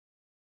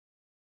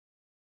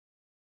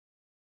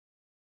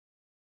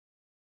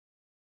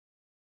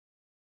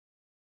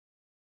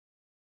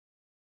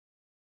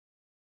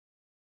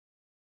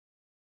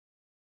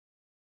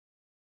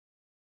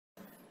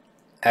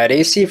At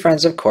AC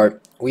Friends of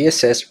Court, we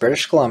assist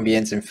British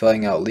Columbians in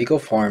filling out legal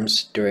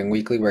forms during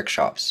weekly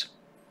workshops.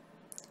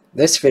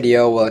 This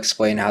video will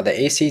explain how the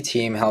AC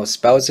team helps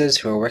spouses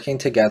who are working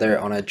together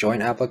on a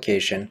joint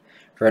application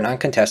for an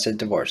uncontested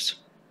divorce.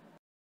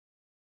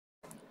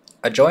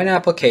 A joint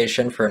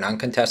application for an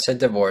uncontested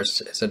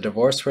divorce is a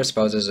divorce where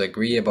spouses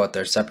agree about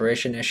their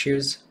separation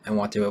issues and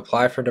want to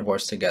apply for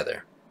divorce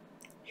together.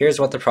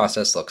 Here's what the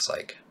process looks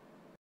like.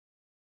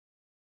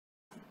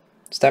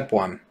 Step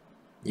 1.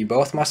 You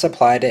both must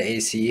apply to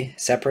AC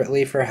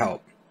separately for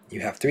help. You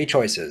have 3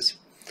 choices: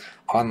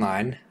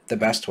 online, the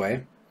best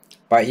way,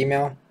 by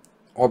email,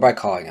 or by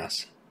calling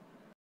us.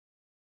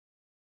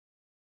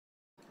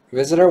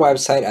 Visit our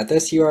website at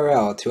this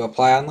URL to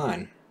apply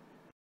online.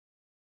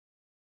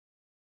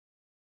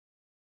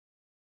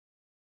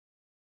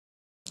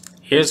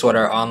 Here's what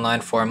our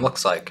online form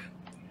looks like.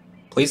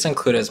 Please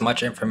include as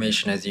much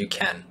information as you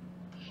can.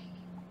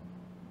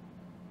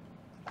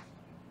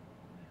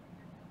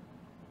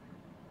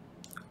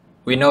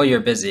 We know you're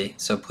busy,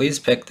 so please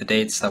pick the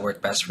dates that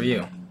work best for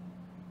you.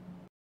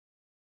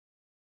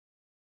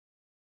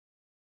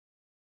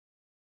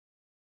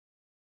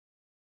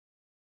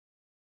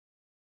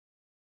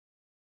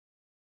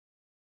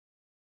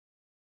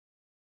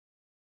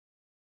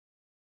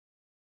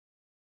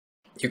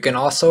 You can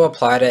also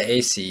apply to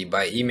AC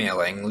by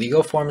emailing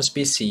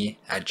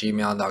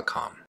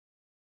legalformsbc@gmail.com.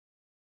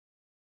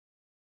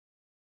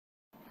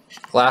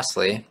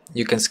 Lastly,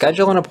 you can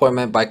schedule an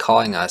appointment by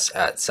calling us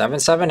at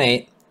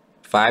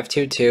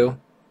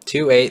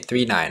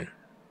 778-522-2839.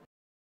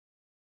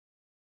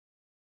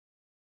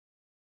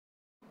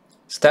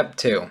 Step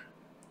 2.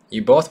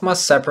 You both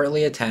must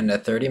separately attend a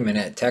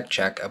 30-minute tech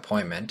check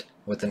appointment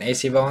with an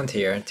AC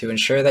volunteer to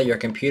ensure that your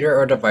computer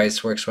or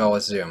device works well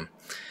with Zoom,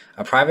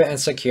 a private and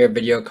secure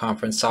video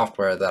conference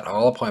software that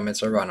all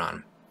appointments are run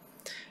on.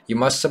 You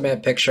must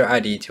submit picture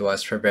ID to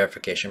us for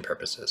verification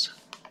purposes.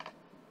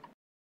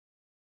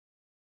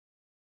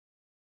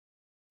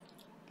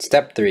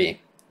 Step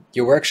 3.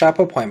 Your workshop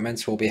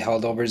appointments will be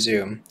held over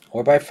Zoom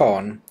or by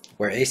phone,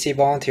 where AC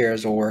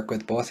volunteers will work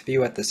with both of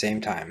you at the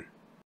same time.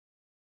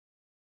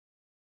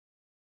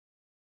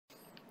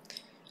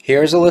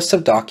 Here is a list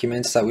of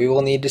documents that we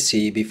will need to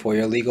see before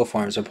your legal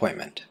forms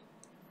appointment: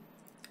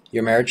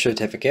 your marriage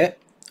certificate,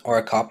 or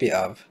a copy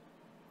of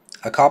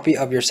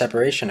your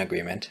separation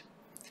agreement,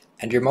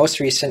 and your most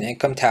recent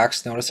income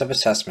tax notice of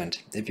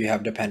assessment if you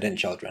have dependent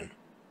children.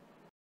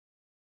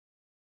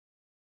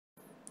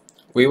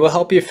 We will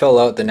help you fill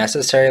out the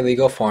necessary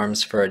legal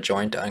forms for a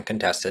joint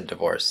uncontested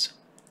divorce.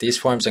 These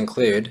forms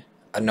include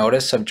a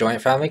notice of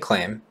joint family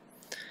claim,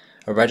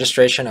 a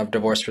registration of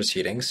divorce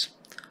proceedings,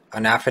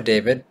 an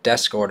affidavit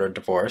desk order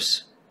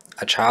divorce,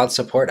 a child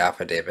support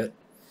affidavit,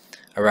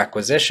 a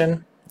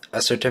requisition,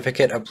 a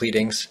certificate of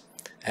pleadings,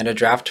 and a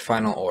draft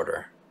final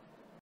order.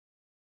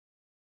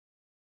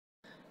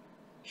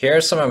 Here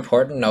are some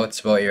important notes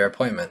about your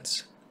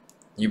appointments.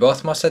 You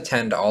both must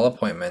attend all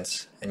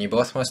appointments, and you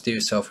both must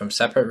do so from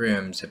separate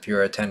rooms if you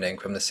are attending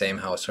from the same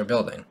house or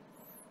building.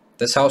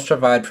 This helps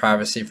provide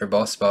privacy for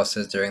both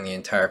spouses during the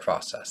entire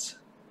process.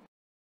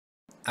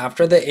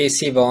 After the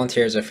AC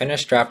volunteers are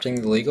finished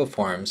drafting the legal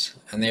forms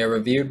and they are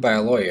reviewed by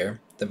a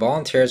lawyer, the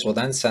volunteers will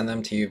then send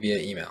them to you via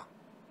email.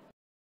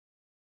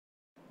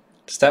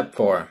 Step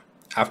 4.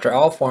 After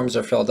all forms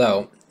are filled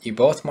out, you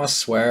both must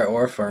swear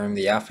or affirm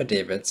the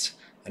affidavits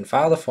and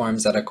file the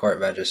forms at a court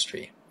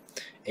registry.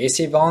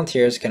 AC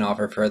volunteers can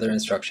offer further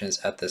instructions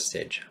at this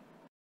stage.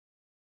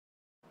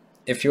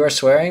 If you are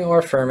swearing or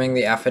affirming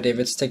the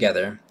affidavits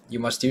together, you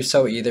must do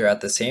so either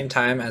at the same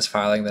time as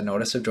filing the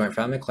notice of joint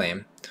family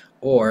claim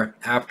or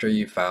after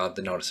you filed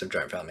the notice of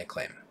joint family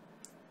claim.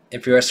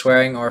 If you are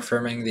swearing or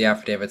affirming the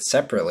affidavits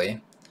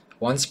separately,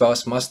 one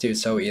spouse must do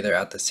so either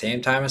at the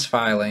same time as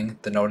filing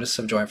the notice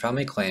of joint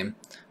family claim,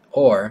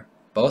 or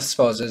both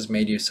spouses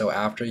may do so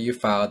after you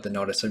filed the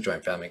notice of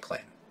joint family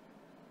claim.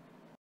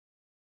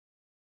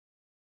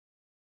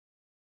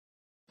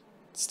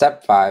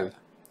 Step 5.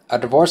 A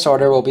divorce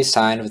order will be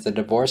signed with the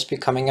divorce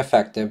becoming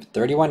effective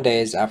 31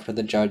 days after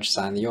the judge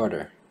signed the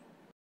order.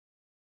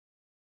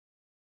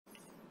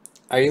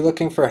 Are you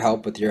looking for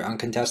help with your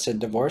uncontested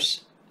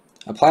divorce?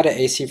 Apply to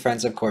AC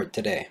Friends of Court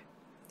today.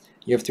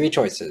 You have 3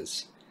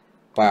 choices: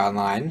 by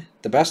online,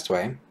 the best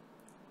way,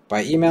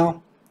 by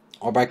email,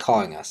 or by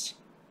calling us.